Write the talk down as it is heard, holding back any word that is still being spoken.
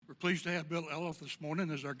pleased to have Bill Elliff this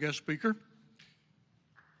morning as our guest speaker.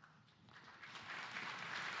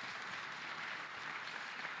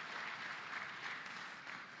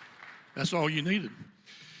 That's all you needed.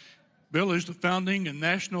 Bill is the founding and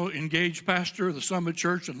national engaged pastor of the Summit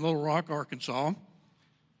Church in Little Rock, Arkansas.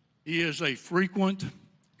 He is a frequent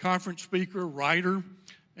conference speaker, writer,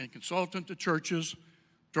 and consultant to churches,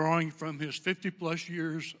 drawing from his 50-plus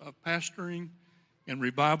years of pastoring and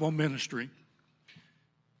revival ministry.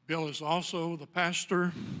 Bill is also the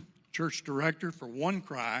pastor, church director for One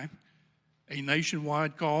Cry, a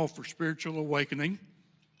nationwide call for spiritual awakening,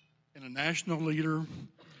 and a national leader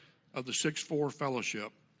of the 6-4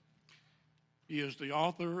 Fellowship. He is the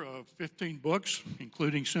author of 15 books,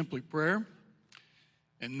 including Simply Prayer,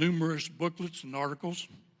 and numerous booklets and articles.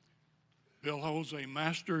 Bill holds a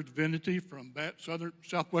Master of Divinity from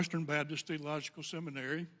Southwestern Baptist Theological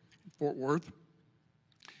Seminary in Fort Worth,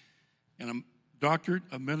 and a Doctorate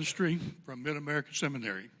of Ministry from Mid-American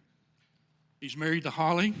Seminary. He's married to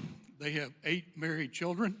Holly. They have 8 married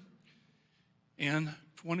children and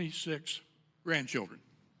 26 grandchildren.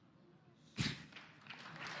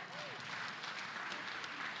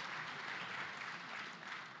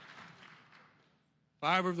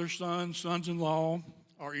 5 of their sons-in-law,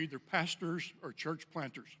 are either pastors or church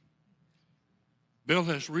planters. Bill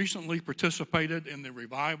has recently participated in the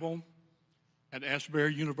revival at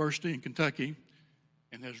Asbury University in Kentucky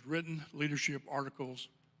and has written leadership articles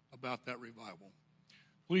about that revival.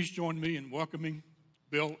 Please join me in welcoming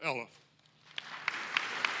Bill Elliff.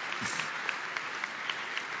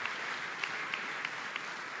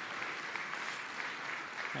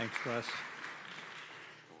 Thanks, Russ.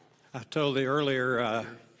 I told the earlier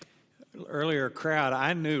crowd,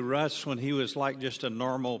 I knew Russ when he was like just a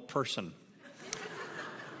normal person.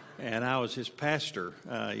 And I was his pastor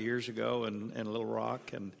years ago in Little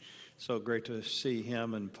Rock, and so great to see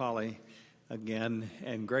him and Polly again,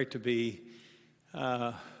 and great to be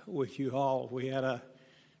with you all. We had a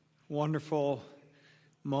wonderful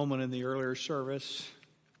moment in the earlier service.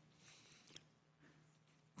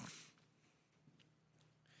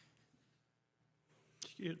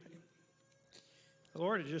 Excuse me. The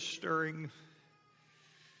Lord is just stirring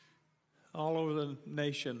all over the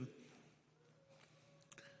nation.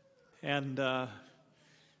 And I'm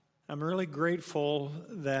really grateful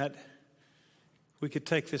that we could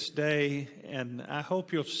take this day, and I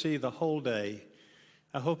hope you'll see the whole day.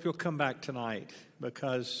 I hope you'll come back tonight,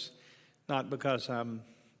 not because I'm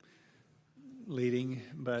leading,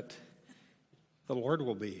 but the Lord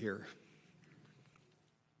will be here.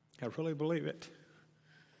 I really believe it.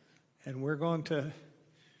 And we're going to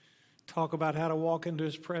talk about how to walk into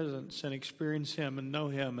His presence and experience Him and know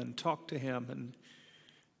Him and talk to Him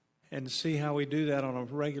and see how we do that on a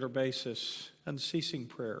regular basis. Unceasing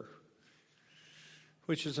prayer,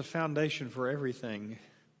 which is a foundation for everything.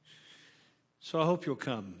 So I hope you'll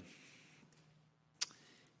come.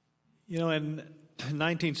 You know, in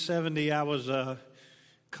 1970, I was a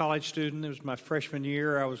college student. It was my freshman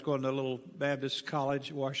year. I was going to a little Baptist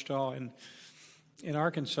college, Ouachita, in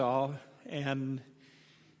Arkansas, and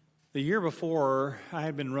the year before, I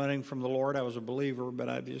had been running from the Lord. I was a believer, but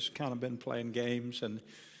I'd just kind of been playing games, and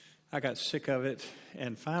I got sick of it,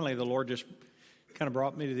 and finally the Lord just kind of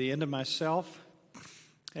brought me to the end of myself,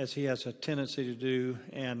 as He has a tendency to do,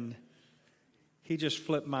 and He just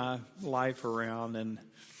flipped my life around, and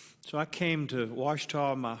so I came to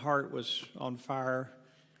Ouachita. My heart was on fire,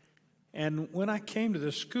 and when I came to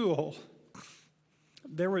the school,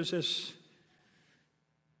 there was this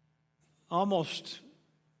almost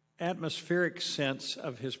atmospheric sense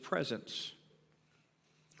of His presence.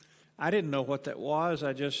 I didn't know what that was.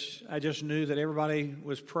 I just knew that everybody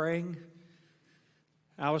was praying.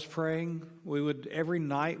 I was praying. Every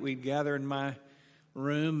night we'd gather in my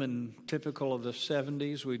room, and typical of the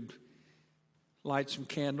 70s, we'd light some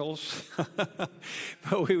candles.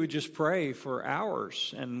 But we would just pray for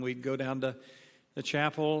hours, and we'd go down to the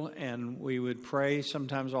chapel and we would pray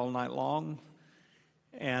sometimes all night long.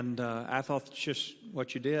 And I thought it's just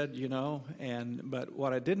what you did, you know. But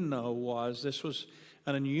what I didn't know was this was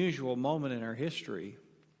an unusual moment in our history.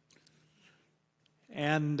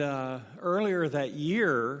 And earlier that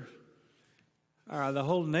year, the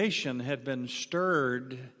whole nation had been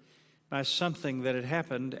stirred by something that had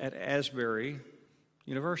happened at Asbury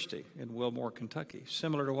University in Wilmore, Kentucky,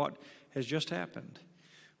 similar to what has just happened,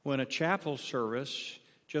 when a chapel service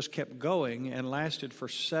just kept going and lasted for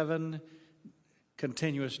 7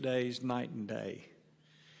 continuous days, night and day.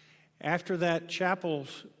 After that chapel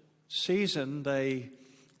season, they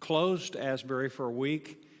closed Asbury for a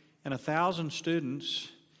week, and 1,000 students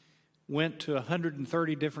went to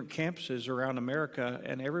 130 different campuses around America,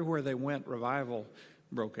 and everywhere they went, revival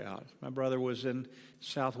broke out. My brother was in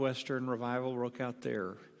Southwestern, revival broke out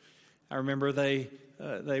there. I remember they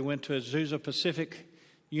went to Azusa Pacific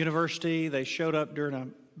University. They showed up during a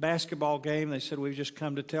basketball game. They said, we've just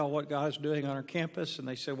come to tell what God is doing on our campus. And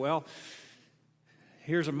they said, well,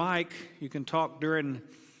 here's a mic. You can talk during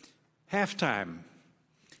halftime.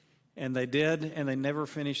 And they did, and they never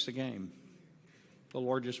finished the game. The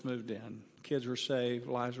Lord just moved in. Kids were saved.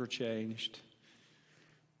 Lives were changed.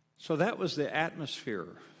 So that was the atmosphere.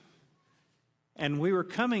 And we were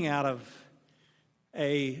coming out of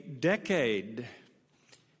a decade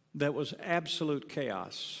that was absolute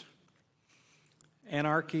chaos.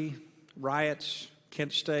 Anarchy, riots,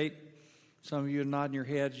 Kent State. Some of you are nodding your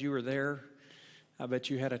heads. You were there. I bet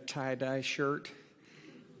you had a tie-dye shirt.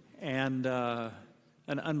 And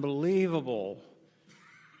an unbelievable,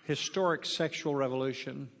 historic sexual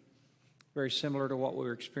revolution, very similar to what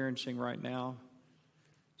we're experiencing right now.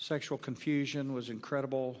 Sexual confusion was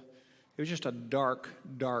incredible. It was just a dark,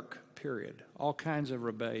 dark period. All kinds of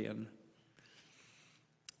rebellion.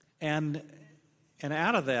 And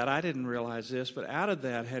out of that, I didn't realize this, but out of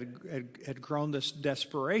that had grown this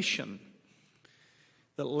desperation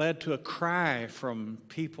that led to a cry from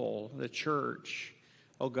people, the church,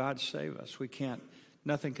 oh, God, save us.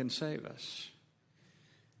 Nothing can save us.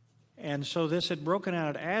 And so this had broken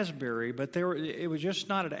out at Asbury, but it was just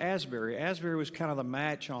not at Asbury. Asbury was kind of the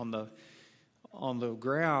match on the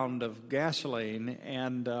ground of gasoline,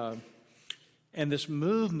 and this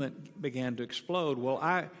movement began to explode. Well,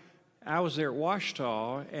 I was there at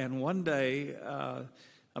Ouachita, and one day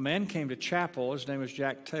a man came to chapel. His name was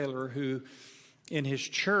Jack Taylor, who in his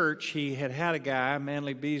church, he had a guy,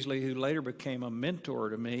 Manley Beasley, who later became a mentor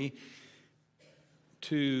to me,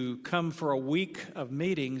 to come for a week of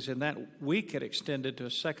meetings, and that week had extended to a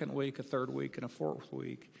second week, a third week, and a fourth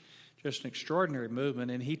week. Just an extraordinary movement,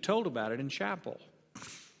 and he told about it in chapel.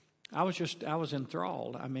 I was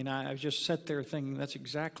enthralled. I mean, I just sat there thinking that's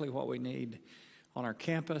exactly what we need on our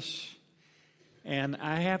campus. And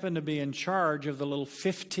I happened to be in charge of the little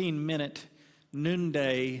 15-minute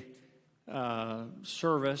noonday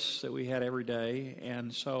service that we had every day.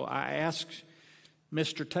 And so I asked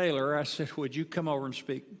Mr. Taylor, I said, would you come over and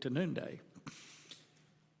speak to noonday?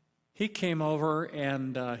 He came over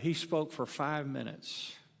and he spoke for 5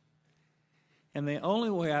 minutes. And the only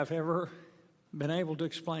way I've ever been able to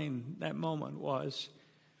explain that moment was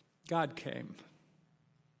God came.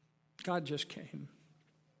 God just came.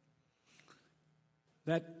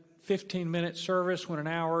 That 15-minute service went an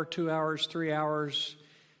hour, 2 hours, 3 hours.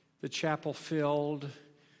 The chapel filled.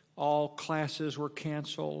 All classes were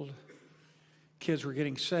canceled. Kids were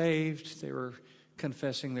getting saved. They were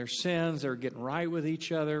confessing their sins. They were getting right with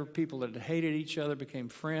each other. People that had hated each other became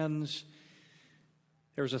friends.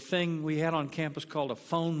 There was a thing we had on campus called a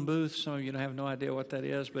phone booth. Some of you have no idea what that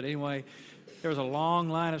is. But anyway, there was a long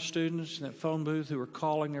line of students in that phone booth who were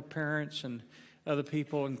calling their parents and other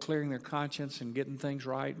people and clearing their conscience and getting things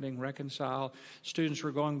right, being reconciled. Students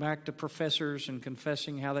were going back to professors and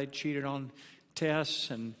confessing how they cheated on tests.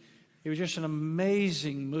 And it was just an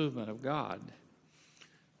amazing movement of God.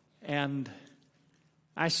 And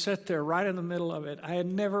I sat there right in the middle of it. I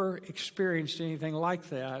had never experienced anything like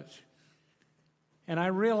that. And I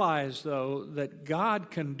realized, though, that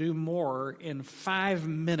God can do more in 5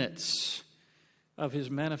 minutes of his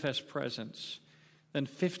manifest presence than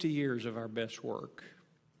 50 years of our best work.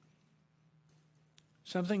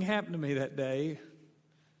 Something happened to me that day.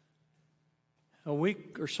 A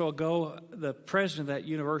week or so ago, the president of that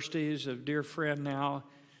university is a dear friend now,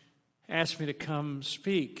 asked me to come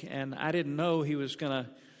speak, and I didn't know he was going to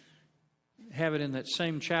have it in that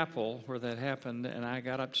same chapel where that happened, and I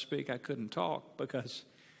got up to speak. I couldn't talk because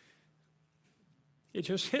it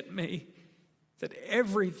just hit me that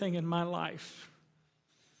everything in my life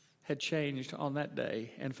had changed on that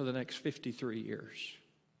day and for the next 53 years.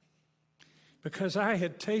 Because I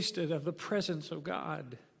had tasted of the presence of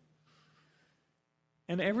God.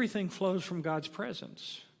 And everything flows from God's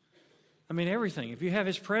presence. I mean, everything. If you have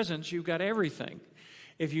his presence, you've got everything.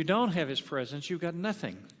 If you don't have his presence, you've got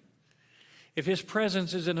nothing. If his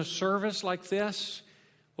presence is in a service like this,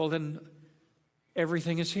 well, then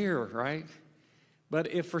everything is here, right?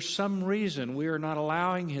 But if for some reason we are not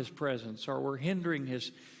allowing his presence or we're hindering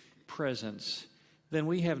his presence, then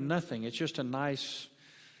we have nothing. It's just a nice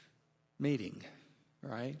meeting,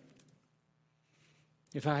 right?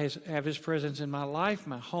 If I have his presence in my life,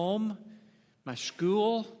 my home, my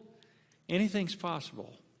school, anything's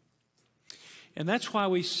possible. And that's why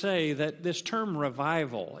we say that this term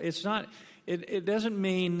revival, it doesn't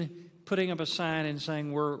mean putting up a sign and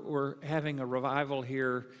saying we're having a revival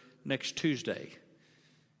here next Tuesday.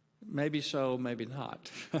 Maybe so, maybe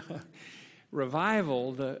not.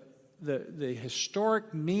 Revival, the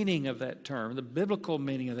historic meaning of that term, the biblical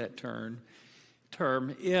meaning of that term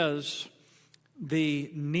is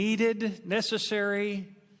the needed, necessary,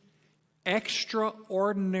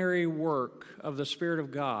 extraordinary work of the Spirit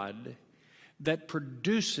of God that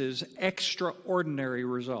produces extraordinary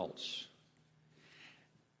results.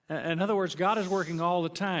 In other words, God is working all the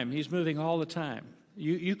time. He's moving all the time.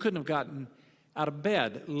 You couldn't have gotten out of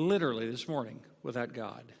bed literally this morning without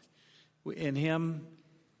God. In Him,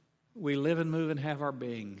 we live and move and have our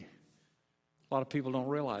being. A lot of people don't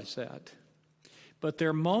realize that. But there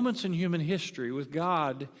are moments in human history with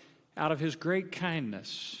God, out of His great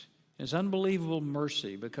kindness, His unbelievable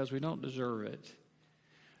mercy, because we don't deserve it,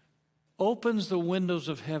 opens the windows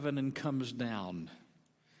of heaven and comes down.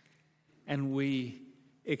 And we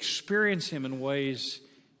experience Him in ways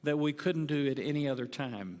that we couldn't do at any other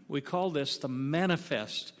time. We call this the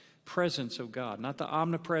manifest presence of God, not the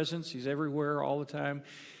omnipresence. He's everywhere all the time.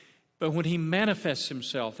 But when He manifests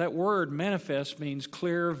Himself, that word manifest means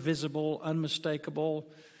clear, visible, unmistakable.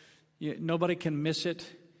 Nobody can miss it.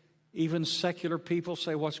 Even secular people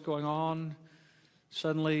say, what's going on?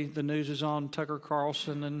 Suddenly the news is on Tucker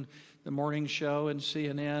Carlson and the morning show and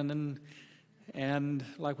CNN and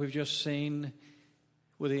like we've just seen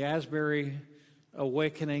with the Asbury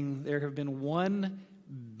awakening, there have been 1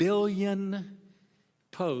 billion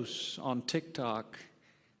posts on TikTok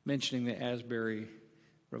mentioning the Asbury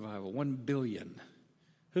revival. 1 billion.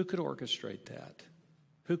 Who could orchestrate that?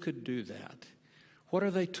 Who could do that? What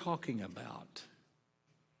are they talking about?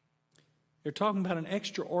 They're talking about an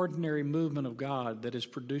extraordinary movement of God that is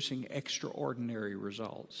producing extraordinary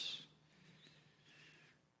results.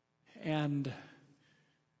 And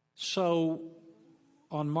so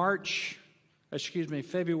on February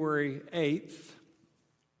 8th,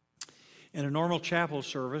 in a normal chapel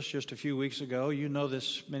service just a few weeks ago, you know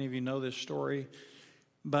this, many of you know this story,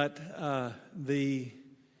 but the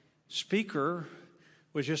speaker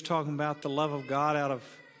was just talking about the love of God out of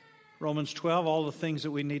Romans 12, all the things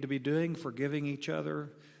that we need to be doing, forgiving each other,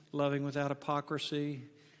 loving without hypocrisy,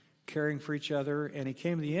 caring for each other. And he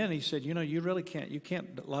came to the end, he said, you know, you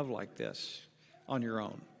can't love like this on your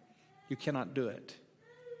own. You cannot do it.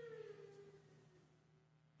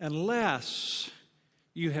 Unless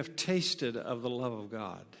you have tasted of the love of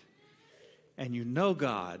God, and you know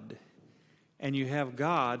God, and you have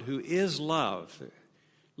God who is love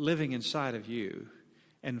living inside of you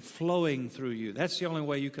and flowing through you. That's the only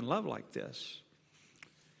way you can love like this.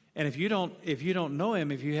 And if you don't know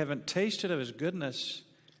Him, if you haven't tasted of His goodness,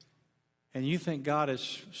 and you think God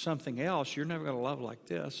is something else, you're never going to love like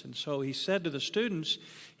this. And so he said to the students,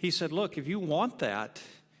 he said, look, if you want that,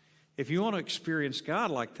 if you want to experience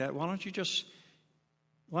God like that, why don't you just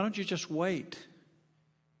wait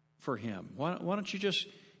for Him? Why don't you just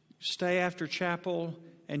stay after chapel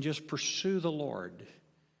and just pursue the Lord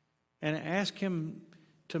and ask Him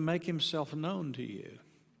to make Himself known to you?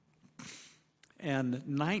 And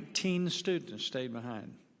 19 students stayed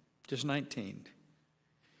behind, just 19.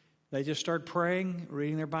 They just started praying,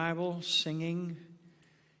 reading their Bible, singing,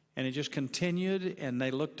 and it just continued, and they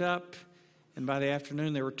looked up, and by the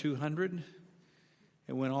afternoon there were 200.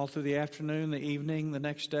 It went all through the afternoon, the evening, the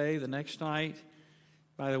next day, the next night.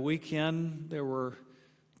 By the weekend, there were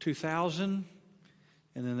 2,000,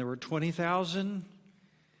 and then there were 20,000,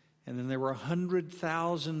 and then there were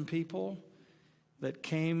 100,000 people that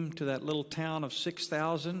came to that little town of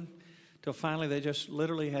 6,000, till finally they just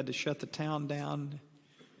literally had to shut the town down.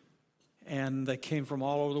 And they came from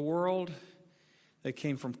all over the world. They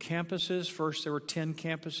came from campuses. First there were 10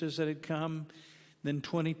 campuses that had come, then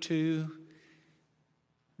 22,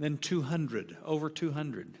 then 200, over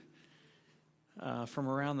 200 from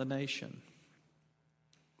around the nation.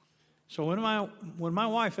 So when my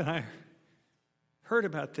wife and I heard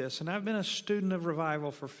about this, and I've been a student of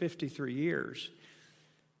revival for 53 years,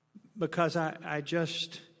 because I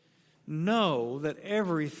just know that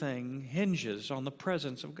everything hinges on the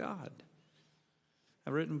presence of God.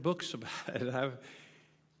 I've written books about it.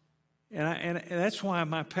 And that's why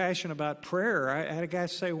my passion about prayer. I had a guy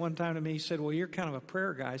say one time to me, he said, well, you're kind of a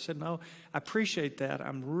prayer guy. I said, no, I appreciate that.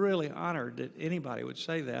 I'm really honored that anybody would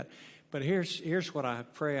say that. But here's what I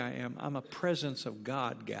pray I am. I'm a presence of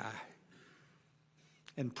God guy.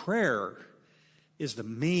 And prayer is the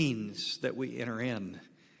means that we enter in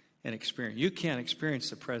and experience. You can't experience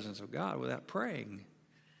the presence of God without praying,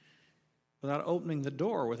 without opening the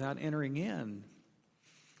door, without entering in.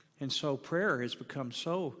 And so prayer has become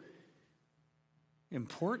so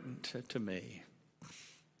important to me.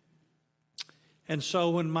 And so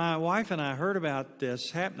when my wife and I heard about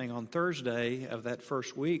this happening on Thursday of that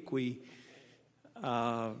first week,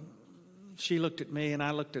 she looked at me and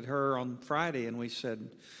I looked at her on Friday,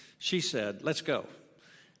 and she said, let's go.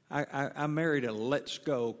 I married a let's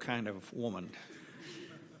go kind of woman.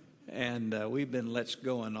 And we've been let's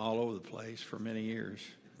going all over the place for many years.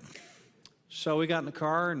 So we got in the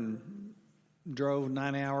car and drove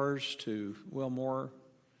 9 hours to Wilmore.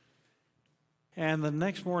 And the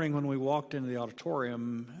next morning when we walked into the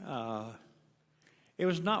auditorium, it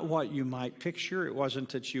was not what you might picture. It wasn't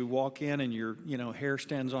that you walk in and your hair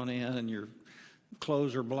stands on end and your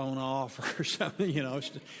clothes are blown off or something.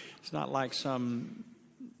 It's not like some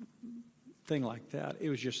thing like that. It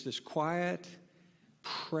was just this quiet,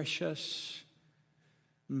 precious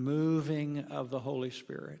moving of the Holy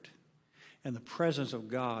Spirit. And the presence of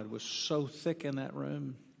God was so thick in that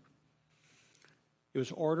room. It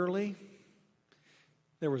was orderly.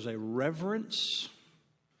 There was a reverence.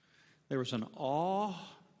 There was an awe.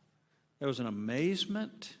 There was an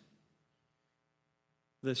amazement.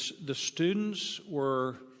 The students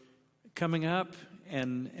were coming up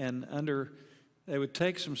and they would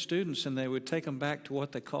take some students and they would take them back to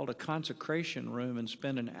what they called a consecration room and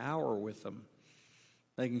spend an hour with them,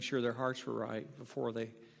 making sure their hearts were right before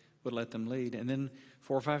they would let them lead. And then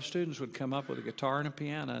 4 or 5 students would come up with a guitar and a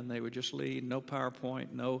piano, and they would just lead. No PowerPoint,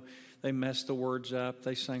 they messed the words up,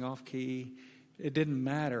 they sang off key. It didn't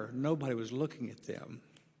matter. Nobody was looking at them.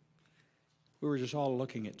 We were just all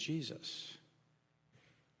looking at Jesus.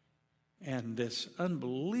 And this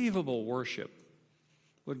unbelievable worship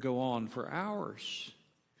would go on for hours.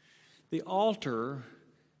 The altar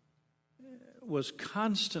was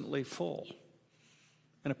constantly full.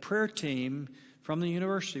 And a prayer team from the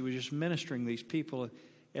university was just ministering these people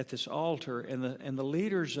at this altar. And the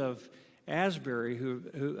leaders of Asbury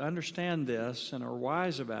who understand this and are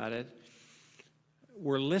wise about it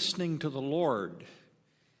were listening to the Lord.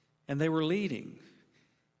 And they were leading.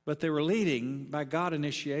 But they were leading by God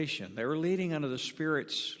initiation. They were leading under the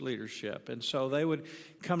Spirit's leadership. And so they would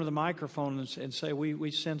come to the microphone and say,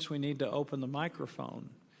 we sense we need to open the microphone.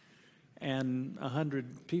 And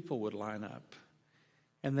 100 people would line up.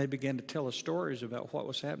 And they began to tell us stories about what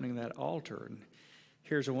was happening at that altar. And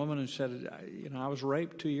here's a woman who said, I was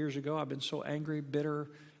raped 2 years ago. I've been so angry, bitter.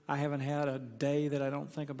 I haven't had a day that I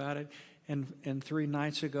don't think about it. And 3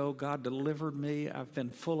 nights ago, God delivered me. I've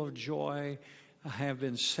been full of joy. I have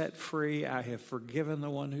been set free. I have forgiven the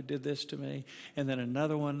one who did this to me. And then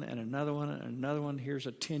another one, and another one, and another one. Here's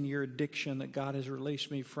a 10-year addiction that God has released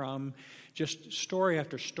me from. Just story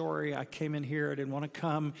after story. I came in here, I didn't want to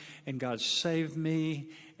come, and God saved me.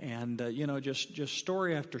 And, just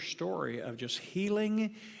story after story of just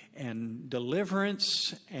healing and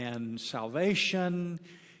deliverance and salvation.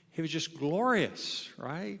 It was just glorious,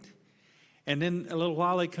 right? And then a little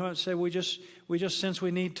while they come and say, we just sense we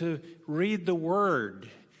need to read the Word.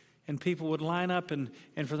 And people would line up and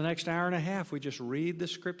for the next hour and a half, we just read the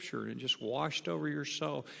Scripture and just washed over your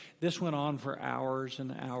soul. This went on for hours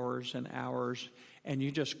and hours and hours, and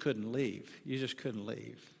you just couldn't leave. You just couldn't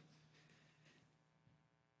leave.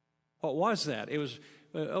 What was that? It was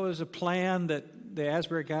a plan that the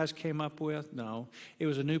Asbury guys came up with? No. It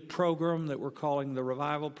was a new program that we're calling the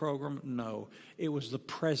Revival Program? No. It was the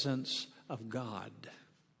presence of God,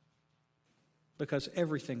 because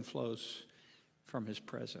everything flows from His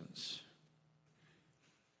presence.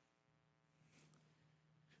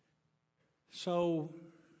 So,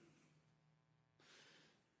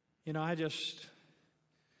 I just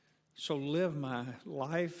live my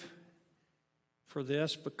life for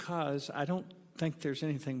this because I don't think there's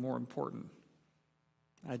anything more important.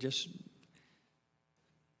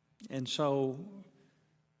 And so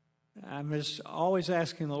I'm just always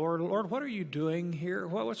asking the Lord, what are you doing here?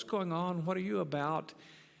 What's going on? What are you about?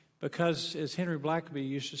 Because as Henry Blackaby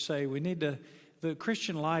used to say, the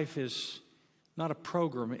Christian life is not a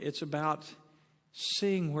program. It's about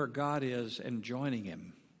seeing where God is and joining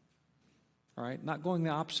Him. All right? Not going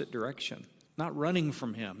the opposite direction. Not running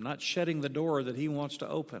from Him. Not shutting the door that He wants to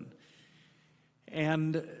open.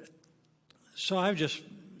 And so I'm just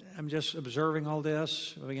observing all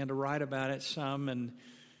this. I began to write about it some.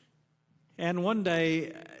 And one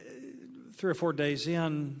day, 3 or 4 days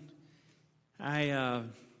in, I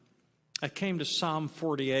came to Psalm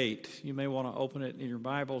 48. You may want to open it in your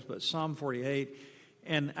Bibles, but Psalm 48.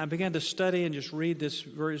 And I began to study and just read this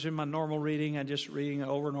verse in my normal reading. I'm just reading it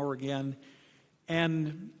over and over again.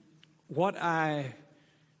 And what I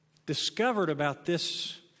discovered about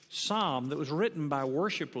this psalm that was written by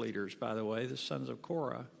worship leaders, by the way, the sons of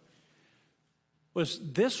Korah,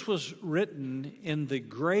 this was written in the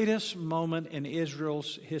greatest moment in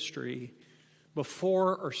Israel's history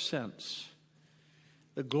before or since.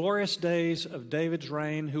 The glorious days of David's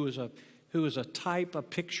reign, who was a type, a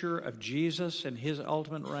picture of Jesus and his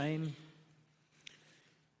ultimate reign.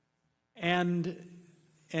 And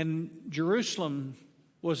Jerusalem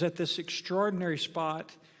was at this extraordinary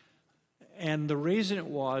spot, and the reason it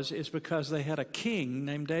was is because they had a king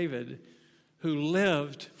named David who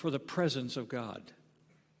lived for the presence of God.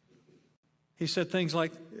 He said things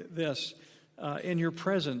like this, in your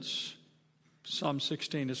presence, Psalm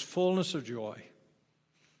 16, is fullness of joy.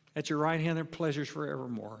 At your right hand there are pleasures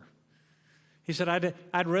forevermore. He said,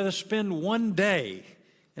 I'd rather spend one day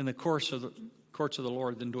in the courts of the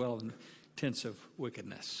Lord than dwell in tents of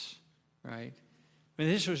wickedness. Right? I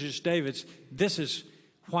mean, this was just David's. This is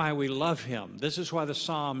why we love him. This is why the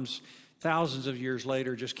Psalms, thousands of years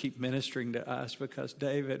later, just keep ministering to us, because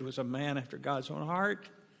David was a man after God's own heart.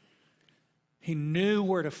 He knew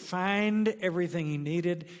where to find everything he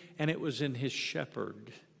needed, and it was in his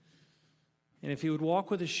shepherd. And if he would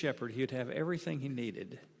walk with his shepherd, he would have everything he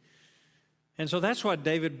needed. And so that's why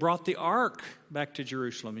David brought the ark back to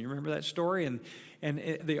Jerusalem. You remember that story? And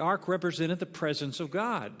the ark represented the presence of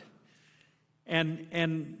God.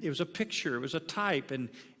 And it was a picture, it was a type.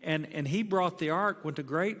 And he brought the ark, went to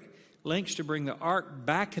great lengths to bring the ark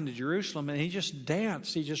back into Jerusalem, and he just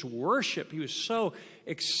danced, he just worshiped. He was so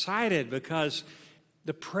excited because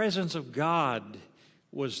the presence of God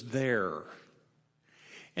was there.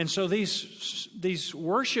 And so these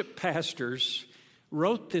worship pastors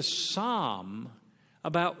wrote this psalm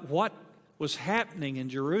about what was happening in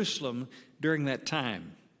Jerusalem during that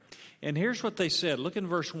time. And here's what they said. Look in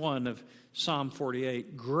verse 1 of Psalm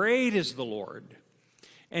 48. Great is the Lord,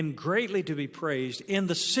 and greatly to be praised in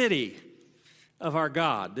the city of our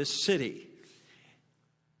God, this city,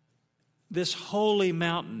 this holy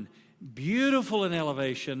mountain, beautiful in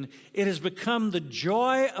elevation. It has become the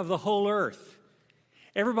joy of the whole earth.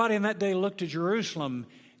 Everybody in that day looked to Jerusalem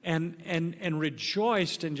and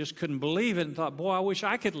rejoiced and just couldn't believe it and thought, boy, I wish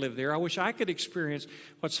I could live there. I wish I could experience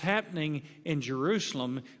what's happening in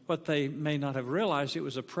Jerusalem. What they may not have realized, it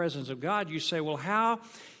was the presence of God. You say, well, how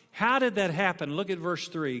did that happen? Look at verse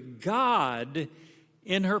 3. God,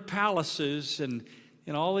 in her palaces and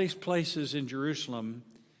in all these places in Jerusalem,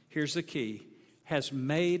 here's the key, has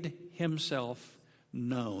made himself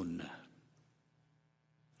known.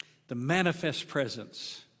 The manifest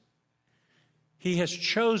presence. He has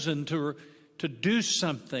chosen to do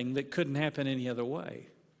something that couldn't happen any other way.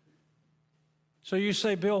 So you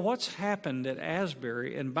say, Bill, what's happened at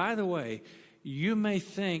Asbury? And by the way, you may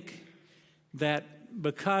think that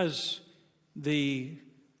because the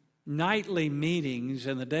nightly meetings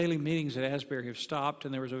and the daily meetings at Asbury have stopped,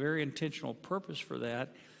 and there was a very intentional purpose for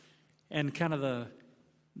that, and kind of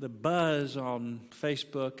the buzz on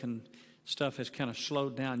Facebook and stuff has kind of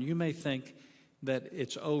slowed down. You may think that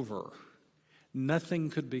it's over. Nothing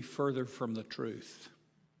could be further from the truth.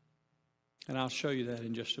 And I'll show you that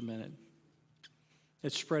in just a minute.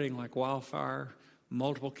 It's spreading like wildfire,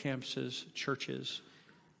 multiple campuses, churches.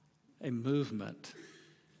 A movement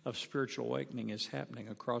of spiritual awakening is happening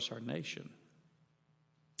across our nation.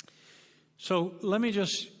 So let me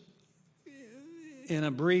just, in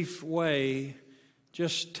a brief way,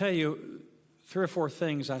 just tell you 3 or 4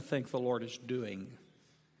 things I think the Lord is doing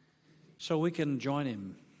so we can join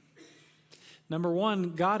him. Number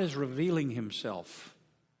 1, God is revealing himself.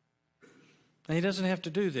 And he doesn't have to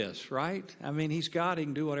do this, right? I mean, he's God, he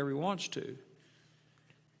can do whatever he wants to.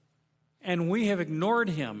 And we have ignored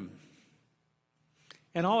him.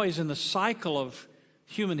 And always in the cycle of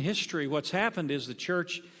human history, what's happened is the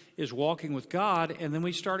church is walking with God, and then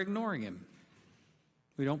we start ignoring him.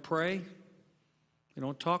 We don't pray. We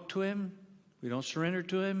don't talk to him. We don't surrender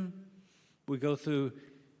to him. We go through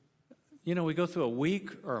a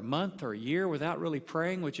week or a month or a year without really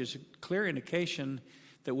praying, which is a clear indication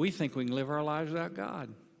that we think we can live our lives without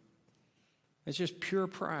God. It's just pure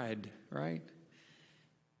pride, right?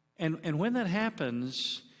 And when that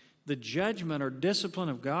happens, the judgment or discipline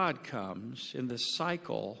of God comes in this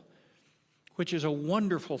cycle, which is a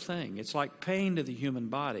wonderful thing. It's like pain to the human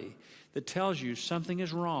body that tells you something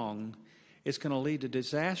is wrong. It's going to lead to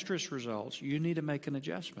disastrous results. You need to make an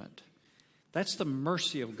adjustment. That's the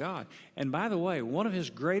mercy of God. And by the way, one of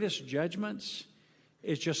his greatest judgments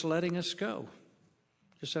is just letting us go.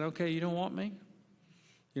 Just said, okay, you don't want me?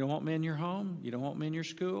 You don't want me in your home? You don't want me in your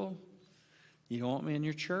school? You don't want me in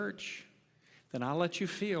your church? Then I'll let you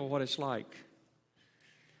feel what it's like.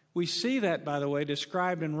 We see that, by the way,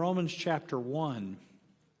 described in Romans chapter 1.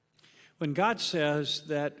 When God says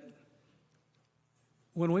that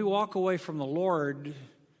when we walk away from the Lord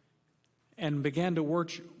and began to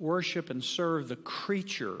worship and serve the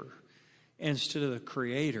creature instead of the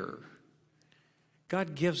Creator.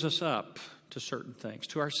 God gives us up to certain things,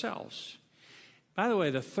 to ourselves. By the way,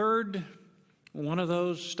 the third one of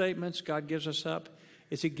those statements God gives us up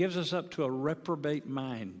is He gives us up to a reprobate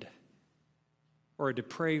mind or a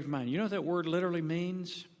depraved mind. You know what that word literally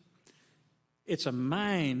means? It's a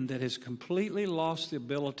mind that has completely lost the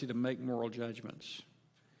ability to make moral judgments,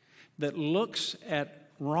 that looks at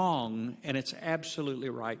wrong and it's absolutely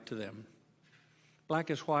right to them. Black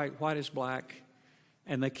is white, white is black,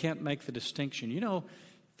 and they can't make the distinction. You know,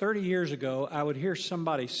 30 years ago, I would hear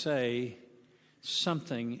somebody say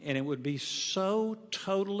something, and it would be so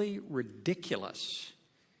totally ridiculous.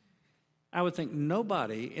 I would think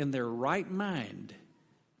nobody in their right mind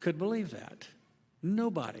could believe that.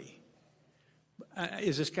 Nobody.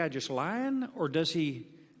 Is this guy just lying, or does he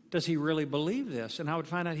really believe this? And I would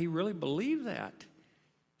find out he really believed that.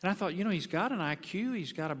 And I thought, you know, he's got an IQ,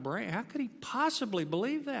 he's got a brain. How could he possibly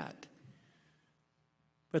believe that?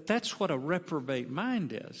 But that's what a reprobate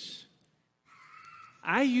mind is.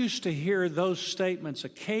 I used to hear those statements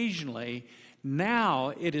occasionally.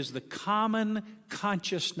 Now it is the common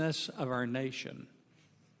consciousness of our nation.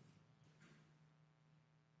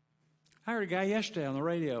 I heard a guy yesterday on the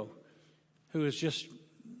radio who was just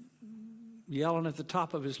yelling at the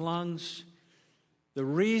top of his lungs, the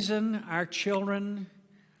reason our children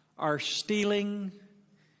are stealing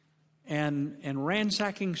and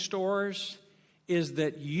ransacking stores is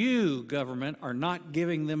that you, government, are not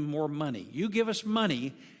giving them more money. You give us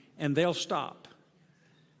money and they'll stop.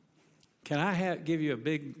 Can I give you a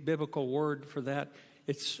big biblical word for that?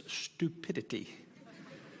 It's stupidity.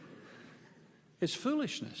 It's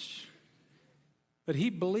foolishness. But he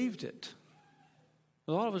believed it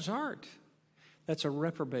with all of his heart. That's a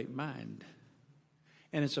reprobate mind.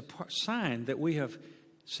 And it's a sign that we have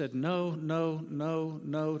said no, no, no,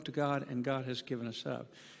 no to God, and God has given us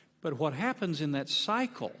up. But what happens in that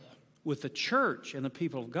cycle with the church and the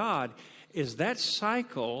people of God is that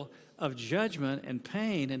cycle of judgment and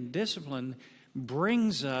pain and discipline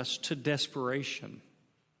brings us to desperation.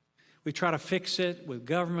 We try to fix it with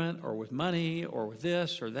government or with money or with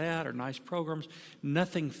this or that or nice programs.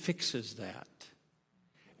 Nothing fixes that.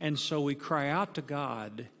 And so we cry out to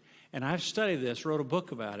God, and I've studied this, wrote a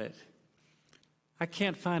book about it. I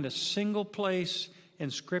can't find a single place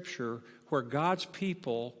in Scripture where God's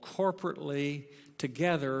people corporately,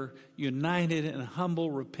 together, united in a humble,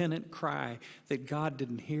 repentant cry that God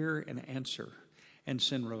didn't hear and answer and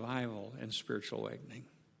send revival and spiritual awakening.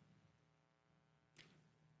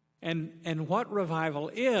 And what revival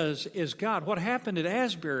is God. What happened at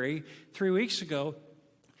Asbury 3 weeks ago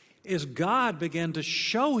is God began to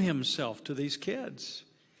show Himself to these kids.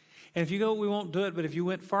 And if you go, we won't do it, but if you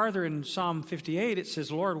went farther in Psalm 58, it says,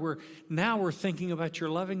 Lord, we're thinking about your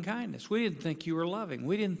loving kindness. We didn't think you were loving.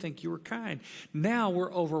 We didn't think you were kind. Now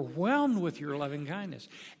we're overwhelmed with your loving kindness.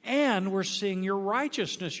 And we're seeing your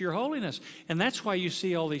righteousness, your holiness. And that's why you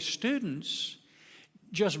see all these students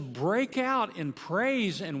just break out in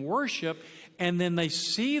praise and worship, and then they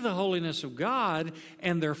see the holiness of God,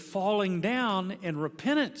 and they're falling down in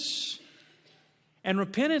repentance. And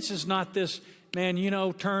repentance is not this, man,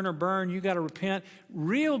 turn or burn, you got to repent.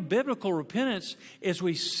 Real biblical repentance is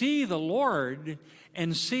we see the Lord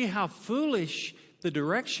and see how foolish the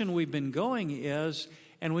direction we've been going is,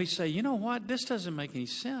 and we say, you know what, this doesn't make any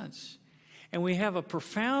sense. And we have a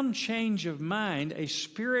profound change of mind, a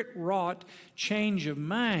spirit-wrought change of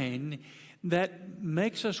mind that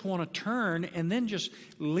makes us want to turn and then just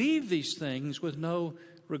leave these things with no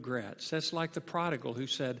regrets. That's like the prodigal who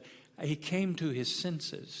said, he came to his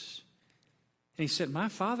senses. And he said, my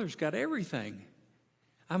father's got everything.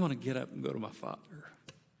 I'm going to get up and go to my father.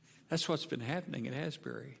 That's what's been happening at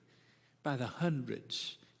Asbury by the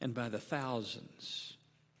hundreds and by the thousands.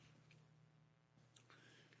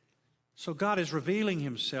 So God is revealing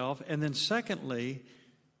Himself. And then secondly,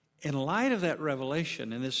 in light of that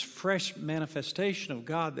revelation and this fresh manifestation of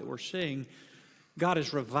God that we're seeing, God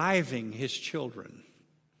is reviving His children.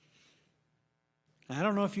 Now, I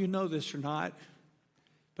don't know if you know this or not,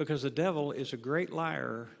 because the devil is a great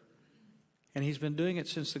liar, and he's been doing it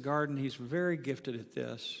since the garden. He's very gifted at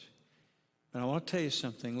this. But I want to tell you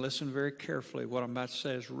something. Listen very carefully. What I'm about to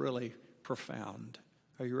say is really profound.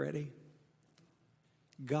 Are you ready?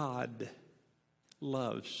 God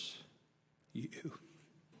loves you.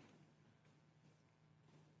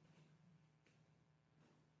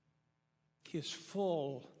 He is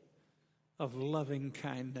full of loving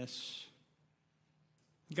kindness.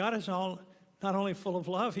 God is not only full of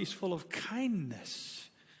love, He's full of kindness.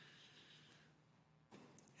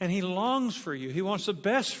 And He longs for you. He wants the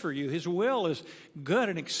best for you. His will is good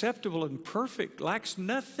and acceptable and perfect, lacks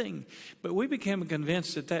nothing. But we became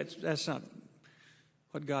convinced that that's not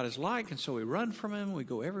what God is like, and so we run from Him. We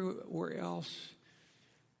go everywhere else.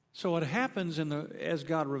 So what happens as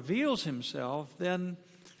God reveals Himself, then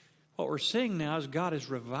what we're seeing now is God is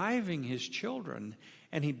reviving His children,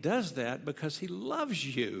 and He does that because He loves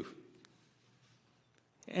you.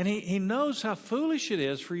 And He knows how foolish it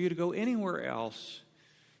is for you to go anywhere else.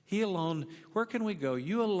 He alone, where can we go?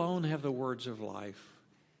 You alone have the words of life.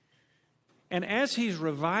 And as He's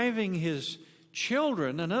reviving His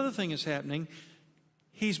children, another thing is happening.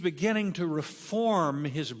 He's beginning to reform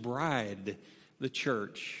His bride, the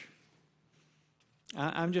church.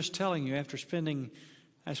 I'm just telling you,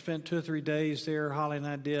 I spent 2 or 3 days there, Holly and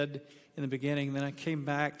I did in the beginning. Then I came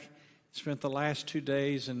back, spent the last 2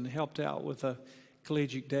 days and helped out with a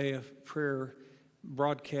Collegiate Day of Prayer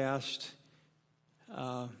broadcast.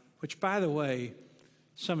 Which, by the way,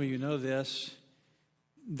 some of you know this,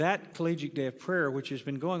 that Collegiate Day of Prayer, which has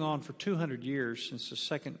been going on for 200 years since the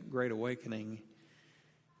Second Great Awakening,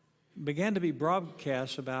 began to be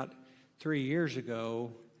broadcast about 3 years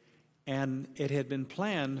ago, and it had been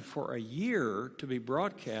planned for a year to be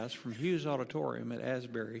broadcast from Hughes Auditorium at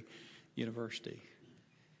Asbury University.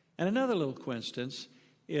 And another little coincidence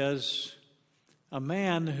is a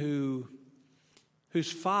man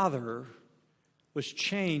whose father was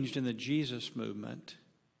changed in the Jesus movement.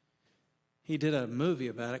 He did a movie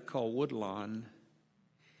about it called Woodlawn.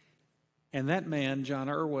 And that man, John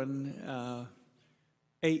Irwin,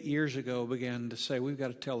 8 years ago began to say, we've got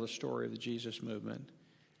to tell the story of the Jesus movement.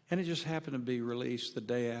 And it just happened to be released the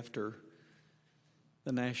day after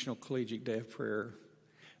the National Collegiate Day of Prayer.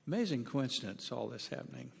 Amazing coincidence, all this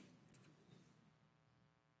happening.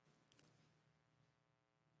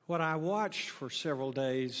 What I watched for several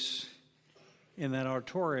days in that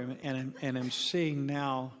auditorium and am seeing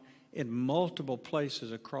now in multiple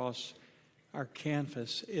places across our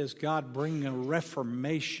campus is God bringing a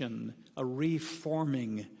reformation, a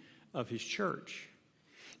reforming of His church.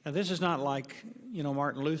 Now, this is not like,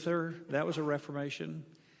 Martin Luther. That was a reformation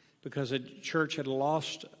because the church had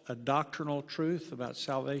lost a doctrinal truth about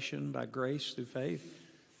salvation by grace through faith.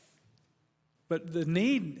 But the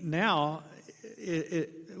need now,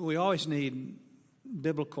 we always need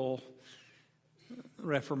biblical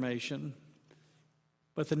reformation,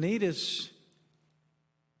 but the need is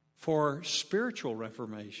for spiritual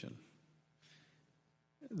reformation.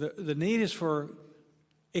 The need is for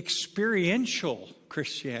experiential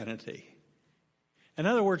Christianity. In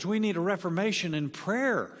other words, we need a reformation in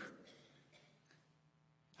prayer.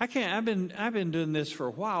 I've been doing this for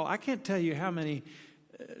a while. I can't tell you how many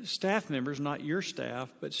staff members, not your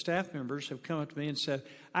staff, but staff members have come up to me and said,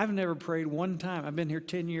 I've never prayed one time. I've been here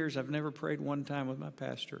 10 years. I've never prayed one time with my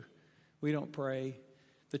pastor. We don't pray.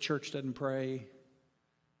 The church doesn't pray.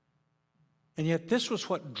 And yet this was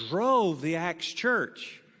what drove the Acts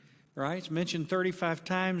church, right? It's mentioned 35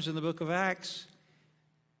 times in the book of Acts.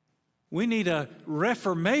 We need a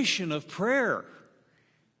reformation of prayer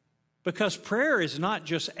because prayer is not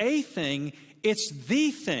just a thing, it's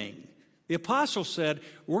the thing. The apostle said,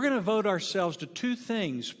 we're going to devote ourselves to 2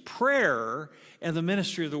 things, prayer and the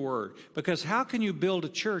ministry of the word. Because how can you build a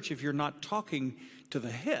church if you're not talking to the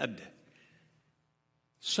head?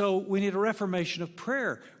 So we need a reformation of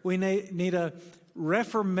prayer. We need a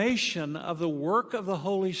reformation of the work of the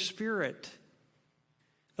Holy Spirit.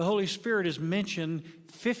 The Holy Spirit is mentioned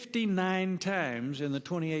 59 times in the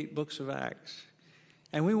 28 books of Acts.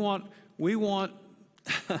 And we want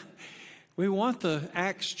we want the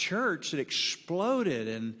Acts church that exploded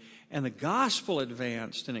and the gospel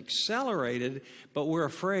advanced and accelerated, but we're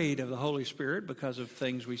afraid of the Holy Spirit because of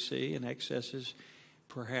things we see and excesses,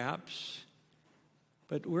 perhaps.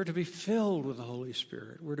 But we're to be filled with the Holy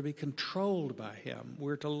Spirit. We're to be controlled by Him.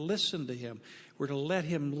 We're to listen to Him. We're to let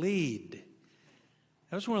Him lead.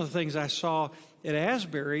 That was one of the things I saw at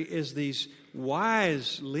Asbury is these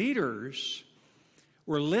wise leaders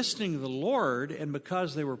were listening to the Lord, and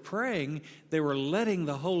because they were praying, they were letting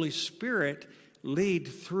the Holy Spirit lead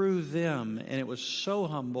through them. And it was so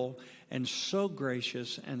humble and so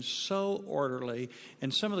gracious and so orderly.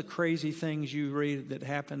 And some of the crazy things you read that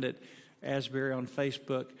happened at Asbury on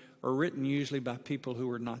Facebook are written usually by people who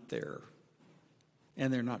were not there.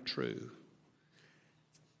 And they're not true.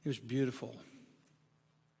 It was beautiful.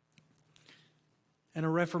 And a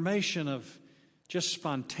reformation of just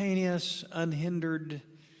spontaneous, unhindered,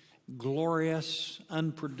 glorious,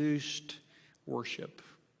 unproduced worship.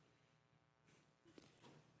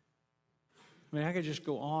 I mean, I could just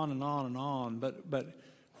go on and on and on, but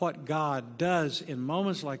what God does in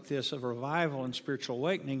moments like this of revival and spiritual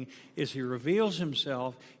awakening is He reveals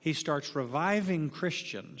Himself. He starts reviving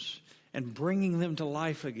Christians and bringing them to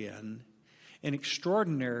life again in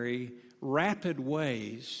extraordinary, rapid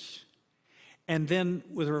ways. And then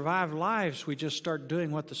with revived lives, we just start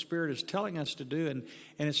doing what the Spirit is telling us to do, and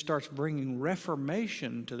it starts bringing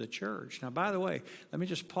reformation to the church. Now, by the way, let me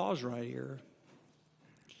just pause right here,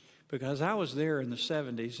 because I was there in the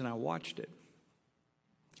 70s and I watched it.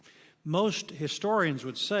 Most historians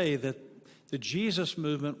would say that the Jesus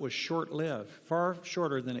movement was short-lived, far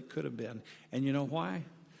shorter than it could have been. And you know why?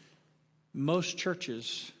 Most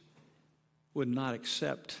churches would not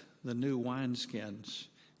accept the new wineskins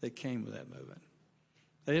that came with that movement.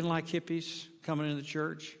 They didn't like hippies coming into the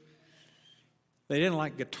church. They didn't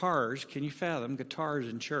like guitars. Can you fathom guitars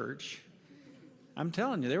in church? I'm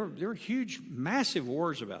telling you, there were huge, massive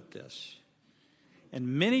wars about this. And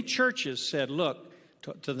many churches said, look,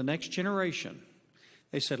 to the next generation,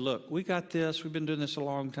 they said, look, we got this. We've been doing this a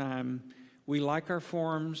long time. We like our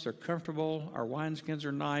forms. They're comfortable. Our wineskins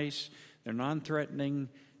are nice. They're non-threatening.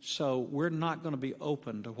 So we're not going to be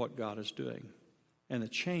open to what God is doing and the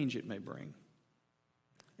change it may bring.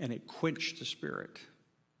 And it quenched the Spirit.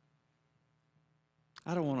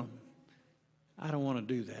 I don't want to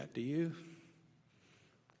do that, do you?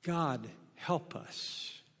 God, help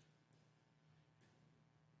us.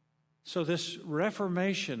 So this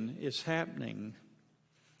reformation is happening.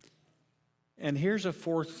 And here's a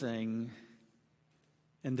fourth thing,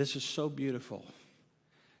 and this is so beautiful.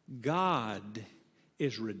 God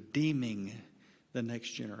is redeeming the next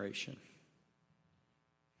generation.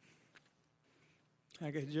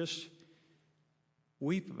 I could just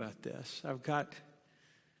weep about this. I've got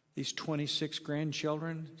these 26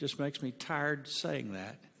 grandchildren. It just makes me tired saying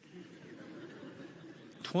that.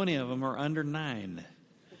 20 of them are under 9.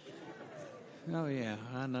 Oh, yeah,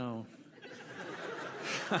 I know.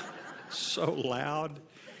 So loud.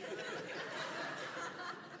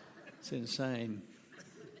 It's insane.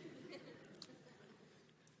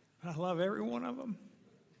 I love every one of them.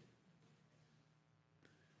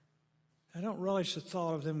 I don't relish the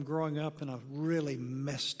thought of them growing up in a really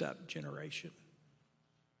messed up generation.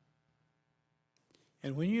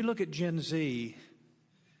 And when you look at Gen Z,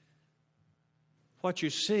 what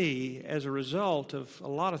you see as a result of a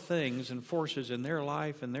lot of things and forces in their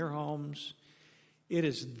life and their homes, it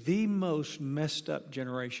is the most messed up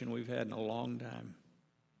generation we've had in a long time.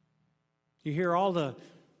 You hear all the,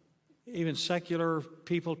 even secular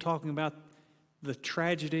people talking about the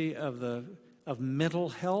tragedy of mental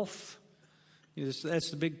health.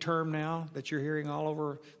 That's the big term now that you're hearing all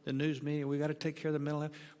over the news media. We got to take care of the mental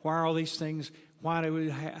health. Why are all these things? Why do we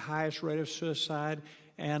have the highest rate of suicide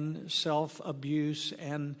and self-abuse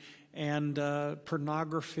and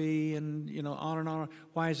pornography and on and on?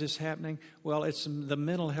 Why is this happening? Well, it's the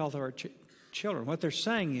mental health of our children. What they're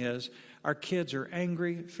saying is our kids are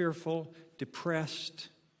angry, fearful, depressed,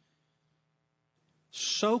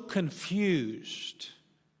 so confused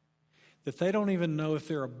that they don't even know if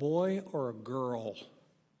they're a boy or a girl.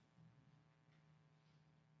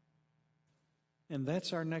 And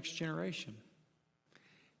that's our next generation,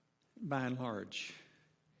 by and large.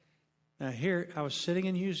 Now here, I was sitting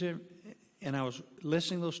in Houston, and I was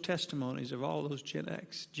listening to those testimonies of all those Gen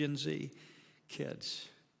X, Gen Z kids,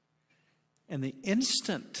 and the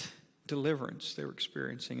instant deliverance they were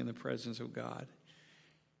experiencing in the presence of God.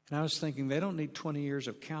 And I was thinking, they don't need 20 years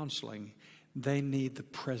of counseling. They need the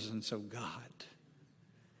presence of God.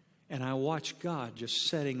 And I watched God just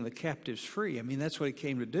setting the captives free. I mean, that's what He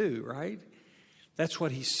came to do, right? That's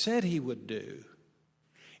what He said He would do.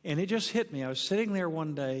 And it just hit me. I was sitting there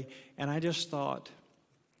one day, and I just thought,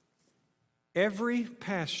 every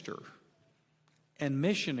pastor and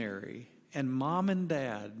missionary and mom and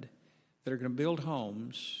dad that are going to build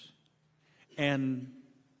homes, and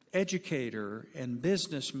educator and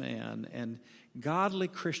businessman and godly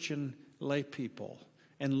Christian lay people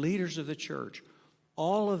and leaders of the church,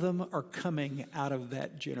 all of them are coming out of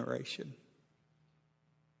that generation.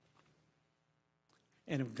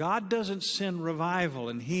 And if God doesn't send revival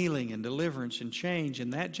and healing and deliverance and change in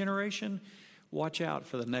that generation, watch out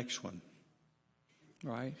for the next one.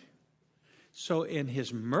 Right? So in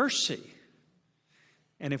His mercy,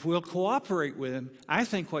 and if we'll cooperate with Him, I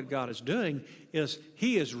think what God is doing is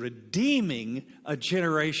He is redeeming a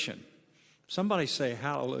generation. Somebody say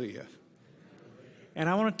hallelujah. And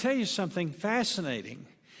I want to tell you something fascinating.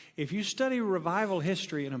 If you study revival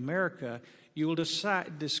history in America, you will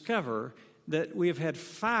discover that we have had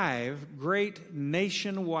 5 great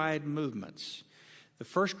nationwide movements. The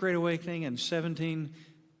First Great Awakening in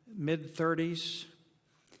mid-30s.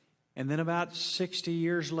 And then about 60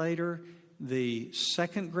 years later, the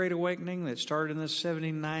Second Great Awakening that started in the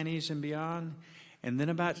 1790s and beyond. And then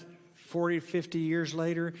about 40 to 50 years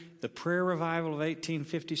later, the prayer revival of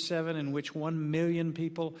 1857, in which 1 million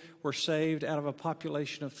people were saved out of a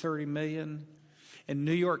population of 30 million. In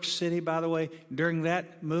New York City, by the way, during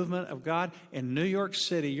that movement of God, in New York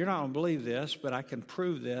City, you're not going to believe this, but I can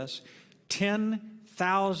prove this,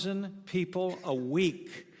 10,000 people a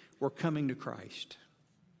week were coming to Christ.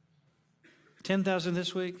 10,000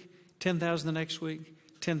 this week, 10,000 the next week,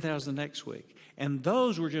 10,000 the next week. And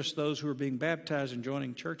those were just those who were being baptized and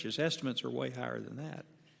joining churches. Estimates are way higher than that.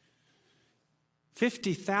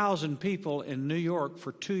 50,000 people in New York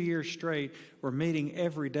for 2 years straight were meeting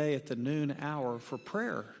every day at the noon hour for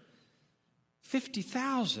prayer.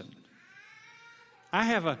 50,000. I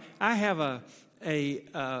have a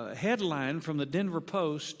headline from the Denver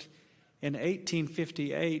Post in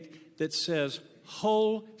 1858 that says,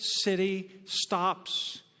 "Whole city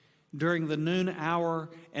stops during the noon hour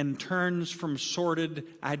and turns from sordid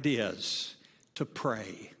ideas to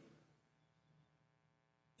pray."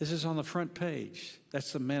 This is on the front page.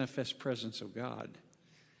 That's the manifest presence of God.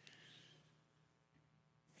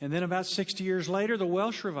 And then about 60 years later, the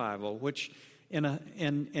Welsh revival, which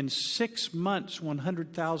in 6 months,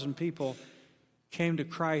 100,000 people came to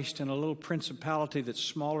Christ in a little principality that's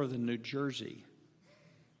smaller than New Jersey.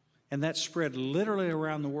 And that spread literally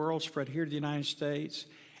around the world, spread here to the United States.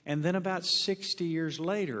 And then about 60 years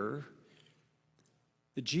later,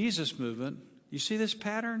 the Jesus movement, you see this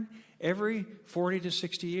pattern? Every 40 to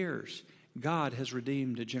 60 years, God has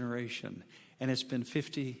redeemed a generation. And it's been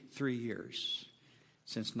 53 years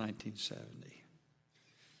since 1970.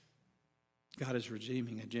 God is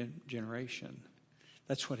redeeming a generation.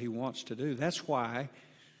 That's what he wants to do. That's why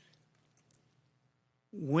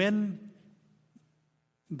when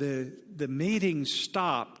the meeting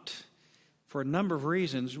stopped for a number of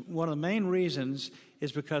reasons, one of the main reasons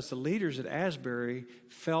is because the leaders at Asbury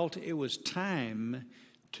felt it was time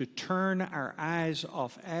to turn our eyes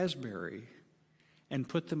off Asbury and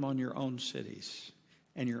put them on your own cities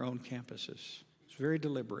and your own campuses. It's very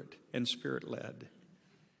deliberate and spirit-led.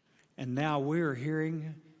 And now we're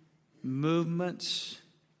hearing movements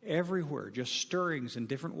everywhere, just stirrings in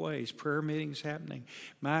different ways, prayer meetings happening.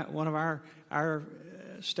 One of our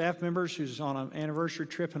staff members who's on an anniversary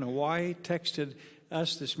trip in Hawaii texted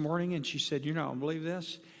us this morning, and she said, "You're not going to believe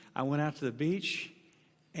this. I went out to the beach,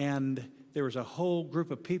 and there was a whole group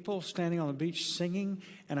of people standing on the beach singing,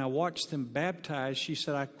 and I watched them baptized." She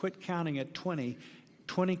said, "I quit counting at 20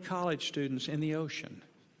 college students in the ocean."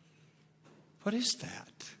 What is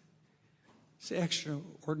that? It's the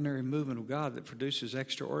extraordinary movement of God that produces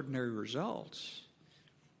extraordinary results.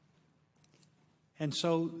 And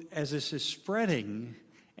so as this is spreading,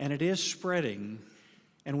 and it is spreading,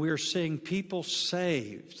 and we are seeing people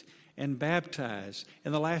saved and baptized.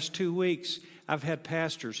 In the last 2 weeks, I've had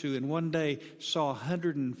pastors who in one day saw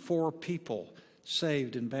 104 people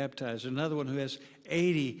saved and baptized. Another one who has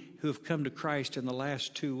 80 who have come to Christ in the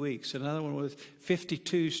last 2 weeks. Another one with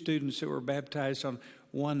 52 students that were baptized on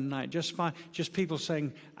one night. Just people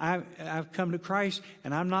saying, I've come to Christ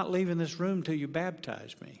and I'm not leaving this room till you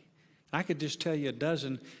baptize me. I could just tell you a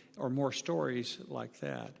dozen or more stories like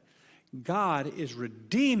that. God is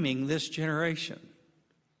redeeming this generation.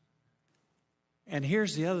 And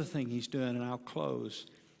here's the other thing he's doing, and I'll close.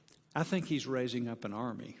 I think he's raising up an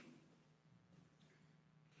army.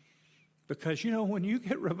 Because, when you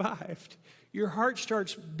get revived, your heart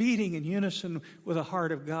starts beating in unison with the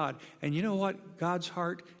heart of God. And you know what God's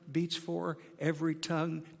heart beats for? Every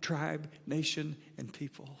tongue, tribe, nation, and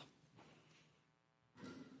people.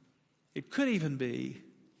 It could even be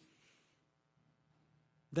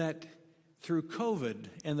that through COVID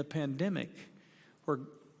and the pandemic,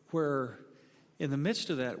 where in the midst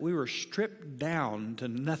of that, we were stripped down to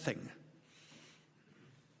nothing.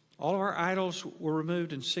 All of our idols were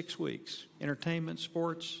removed in 6 weeks. Entertainment,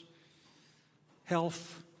 sports,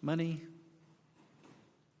 health, money.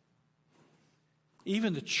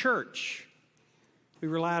 Even the church, we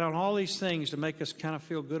relied on all these things to make us kind of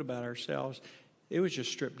feel good about ourselves. It was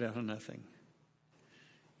just stripped down to nothing.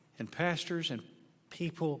 And pastors and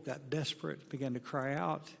people got desperate, began to cry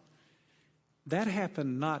out. That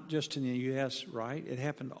happened not just in the U.S., right? It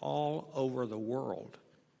happened all over the world.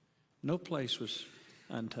 No place was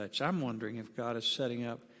untouched. I'm wondering if God is setting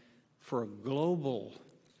up for a global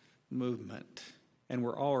movement, and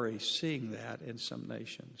we're already seeing that in some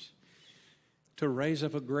nations, to raise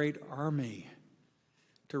up a great army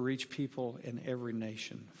to reach people in every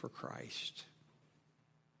nation for Christ.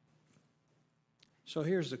 So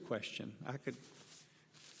here's the question. I could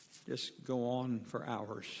just go on for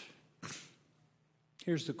hours.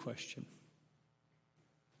 Here's the question.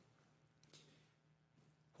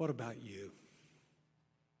 What about you?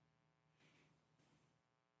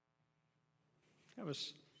 I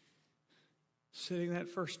was sitting that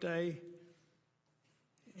first day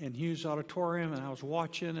in Hughes Auditorium, and I was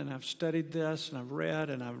watching, and I've studied this, and I've read,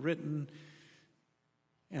 and I've written,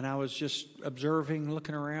 and I was just observing,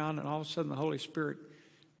 looking around, and all of a sudden the Holy Spirit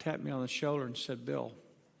tapped me on the shoulder and said, Bill,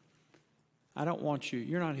 I don't want you,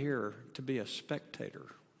 you're not here to be a spectator.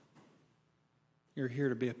 You're here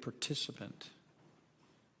to be a participant.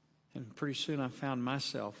 And pretty soon I found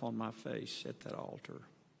myself on my face at that altar.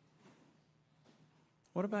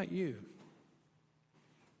 What about you?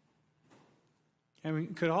 I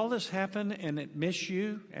mean, could all this happen and it miss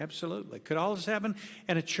you? Absolutely. Could all this happen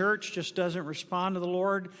and a church just doesn't respond to the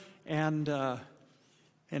Lord and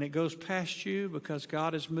it goes past you because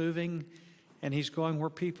God is moving and He's going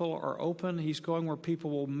where people are open. He's going where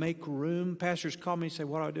people will make room. Pastors call me and say,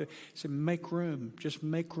 what do I do? I say, make room. Just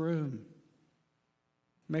make room.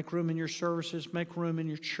 Make room in your services. Make room in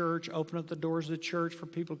your church. Open up the doors of the church for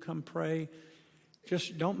people to come pray.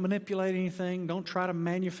 Just don't manipulate anything. Don't try to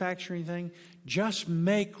manufacture anything. Just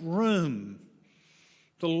make room.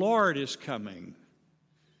 The Lord is coming.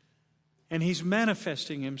 And He's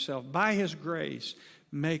manifesting Himself by His grace.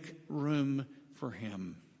 Make room for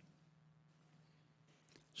Him.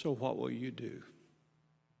 So what will you do?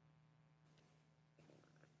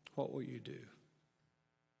 What will you do?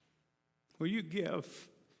 Will you give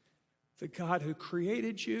the God who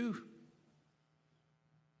created you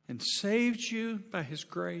and saved you by His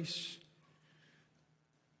grace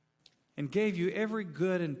and gave you every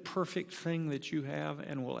good and perfect thing that you have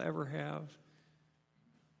and will ever have?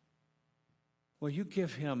 Will you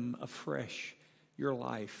give Him afresh your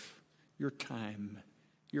life, your time,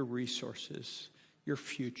 your resources, your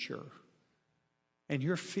future, and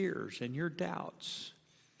your fears and your doubts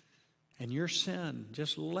and your sin?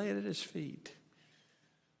 Just lay it at His feet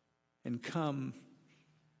and come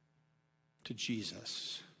to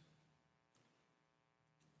Jesus.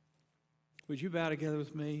 Would you bow together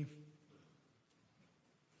with me?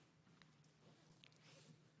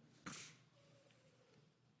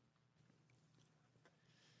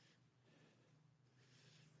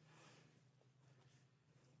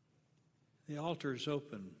 The altar is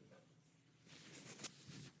open.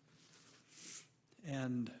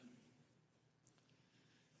 And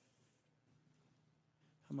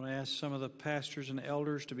I'm going to ask some of the pastors and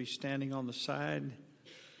elders to be standing on the side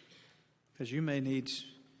because you may need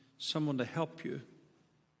someone to help you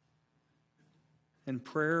in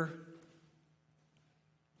prayer.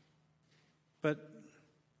 But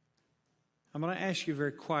I'm going to ask you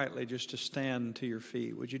very quietly just to stand to your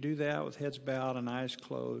feet. Would you do that with heads bowed and eyes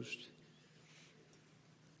closed?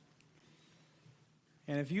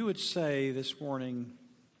 And if you would say this morning,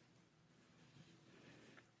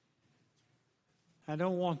 I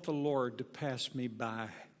don't want the Lord to pass me by.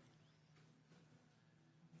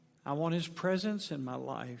 I want His presence in my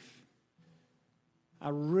life. I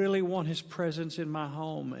really want His presence in my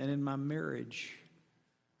home and in my marriage.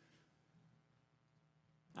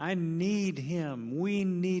 I need Him. We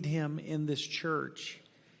need Him in this church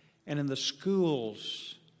and in the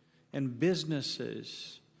schools and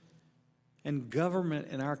businesses and government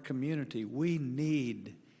in our community. We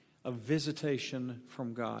need a visitation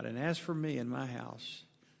from God. And as for me and my house,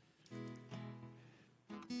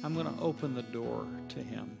 I'm going to open the door to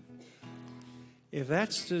Him. If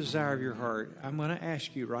that's the desire of your heart, I'm going to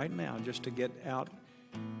ask you right now just to get out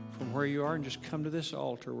from where you are and just come to this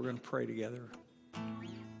altar. We're going to pray together.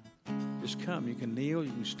 Just come. You can kneel.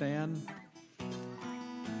 You can stand.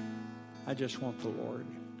 I just want the Lord.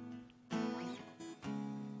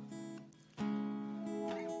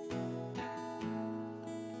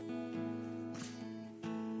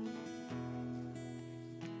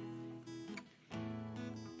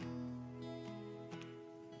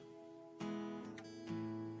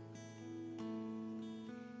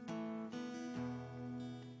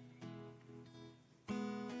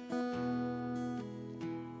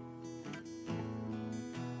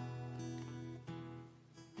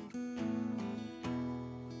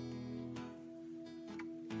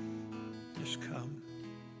 Just come.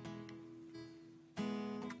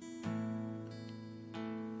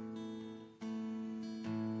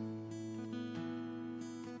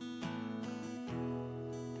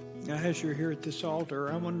 Now, as you're here at this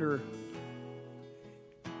altar, I wonder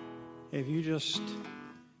if you just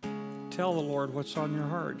tell the Lord what's on your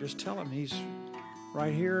heart. Just tell Him He's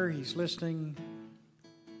right here. He's listening.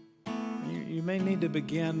 You may need to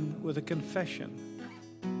begin with a confession.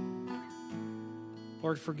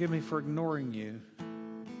 Lord, forgive me for ignoring you.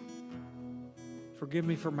 Forgive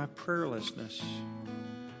me for my prayerlessness.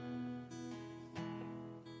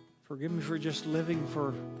 Forgive me for just living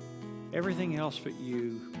for everything else but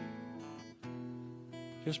you.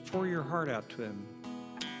 Just pour your heart out to him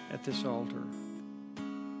at this altar.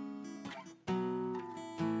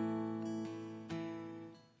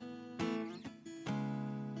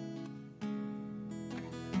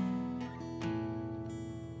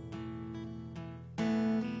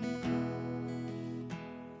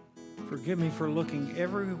 Forgive me for looking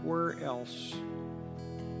everywhere else.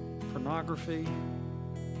 Pornography,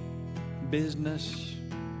 business,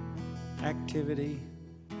 activity,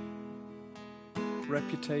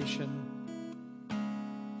 reputation,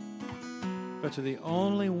 but to the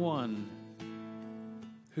only one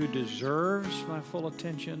who deserves my full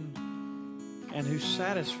attention and who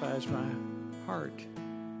satisfies my heart.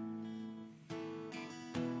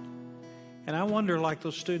 And I wonder, like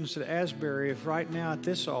those students at Asbury, if right now at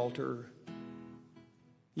this altar,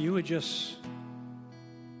 you would just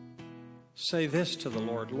say this to the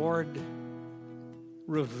Lord: Lord,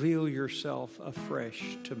 reveal yourself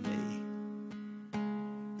afresh to me.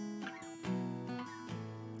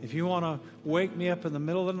 If you want to wake me up in the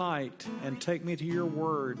middle of the night and take me to your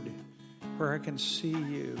word where I can see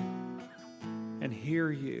you and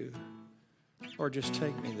hear you, or just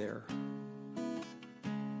take me there.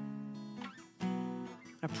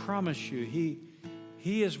 I promise you,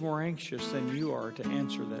 He is more anxious than you are to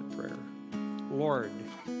answer that prayer. Lord,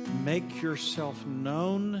 make yourself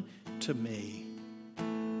known to me.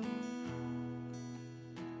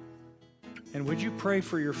 And would you pray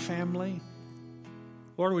for your family?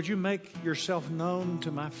 Lord, would you make yourself known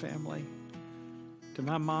to my family, to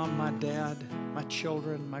my mom, my dad, my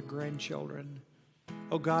children, my grandchildren.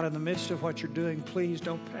 Oh God, in the midst of what you're doing, please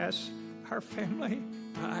don't pass our family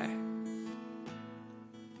by.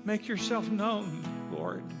 Make yourself known,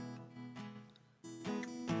 Lord.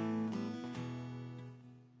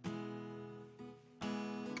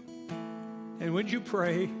 And would you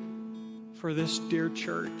pray for this dear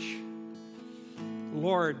church?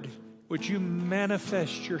 Lord, would you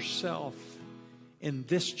manifest yourself in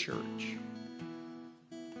this church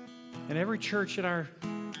and every church in our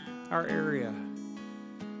area?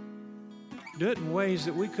 Do it in ways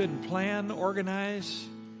that we couldn't plan, organize.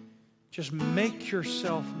 Just make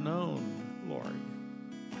yourself known, Lord.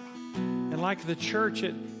 And like the church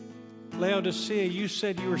at Laodicea, you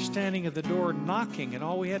said you were standing at the door knocking, and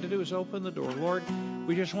all we had to do was open the door. Lord,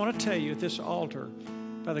 we just want to tell you at this altar,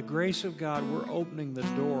 by the grace of God, we're opening the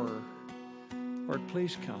door. Lord,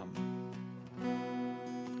 please come.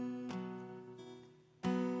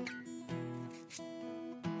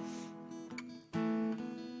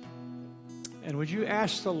 And would you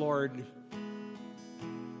ask the Lord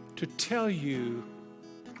to tell you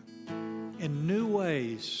in new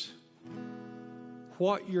ways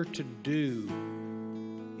what you're to do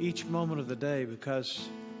each moment of the day, because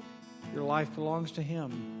your life belongs to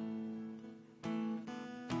Him.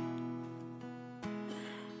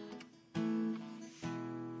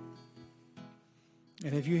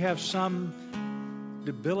 And if you have some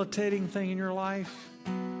debilitating thing in your life,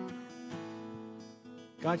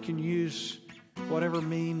 God can use whatever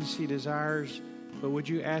means He desires. But would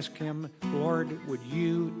you ask Him, Lord, would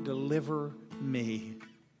you deliver me?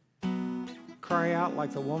 Cry out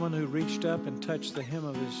like the woman who reached up and touched the hem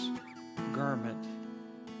of His garment,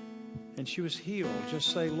 and she was healed.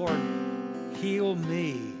 Just say, Lord, heal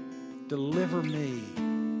me, deliver me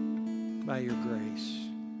by your grace.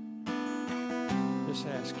 Just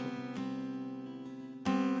ask Him.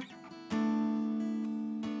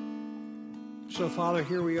 So, Father,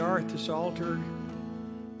 here we are at this altar.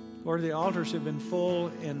 Lord, the altars have been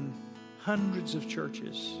full in hundreds of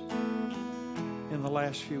churches in the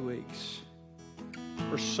last few weeks.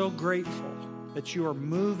 We're so grateful that you are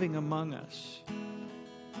moving among us.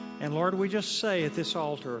 And Lord, we just say at this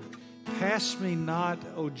altar, pass me not,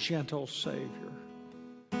 O gentle Savior.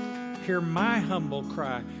 Hear my humble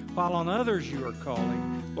cry, while on others you are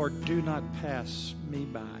calling. Lord, do not pass me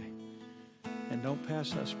by, and don't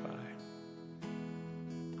pass us by.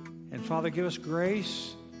 And Father, give us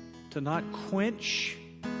grace to not quench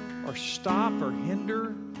or stop or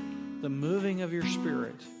hinder the moving of your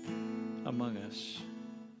Spirit among us.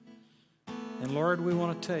 And Lord, we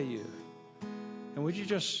want to tell you, and would you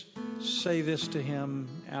just say this to Him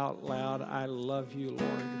out loud? I love you,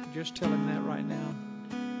 Lord. Just tell Him that right now.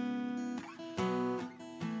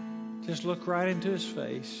 Just look right into His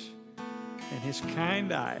face and His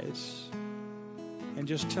kind eyes, and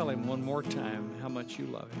just tell Him one more time how much you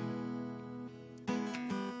love Him.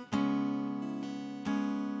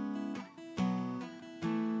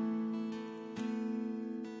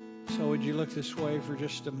 So would Would you look this way for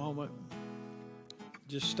just a moment?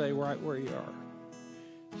 Just stay right where you are.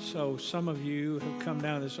 So some of you have come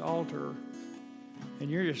down this altar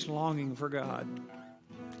and you're just longing for God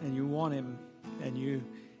and you want him and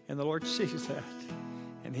the Lord sees that.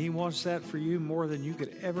 And he wants that for you more than you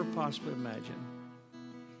could ever possibly imagine.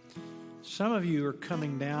 Some of you are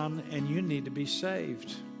coming down and you need to be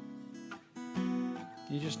saved.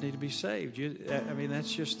 You just need to be saved.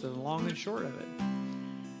 That's just the long and short of it.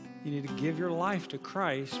 You need to give your life to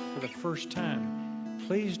Christ for the first time.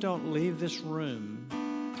 Please don't leave this room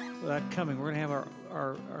without coming. We're going to have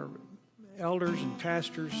our elders and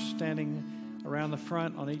pastors standing around the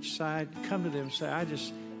front on each side. Come to them and say,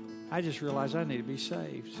 I just realized I need to be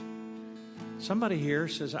saved. Somebody here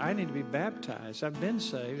says, I need to be baptized. I've been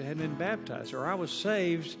saved, I hadn't been baptized. Or I was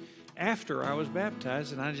saved after I was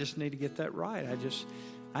baptized, and I just need to get that right.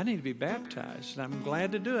 I need to be baptized, and I'm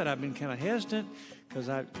glad to do it. I've been kind of hesitant because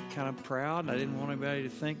I'm kind of proud, and I didn't want anybody to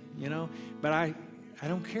think, but I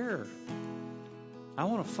don't care. I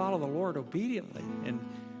want to follow the Lord obediently and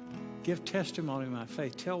give testimony of my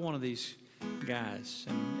faith. Tell one of these guys,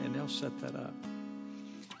 and they'll set that up.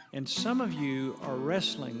 And some of you are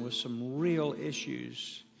wrestling with some real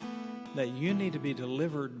issues that you need to be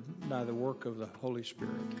delivered by the work of the Holy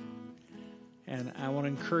Spirit. And I want to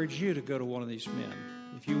encourage you to go to one of these men.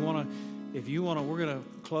 If you want to, we're going to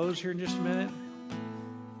close here in just a minute.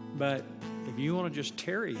 But if you want to just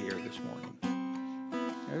tarry here this morning,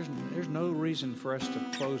 there's no reason for us to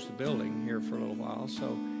close the building here for a little while.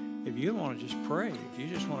 So if you want to just pray, if you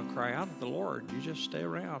just want to cry out to the Lord, you just stay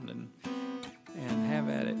around and have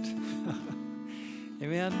at it.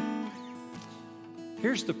 Amen.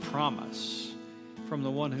 Here's the promise from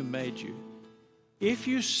the one who made you. If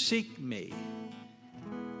you seek me,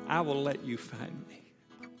 I will let you find me.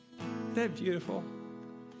 Isn't that beautiful?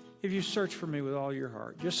 If you search for me with all your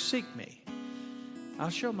heart, just seek me. I'll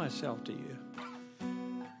show myself to you.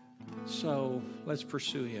 So let's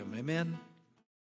pursue him. Amen.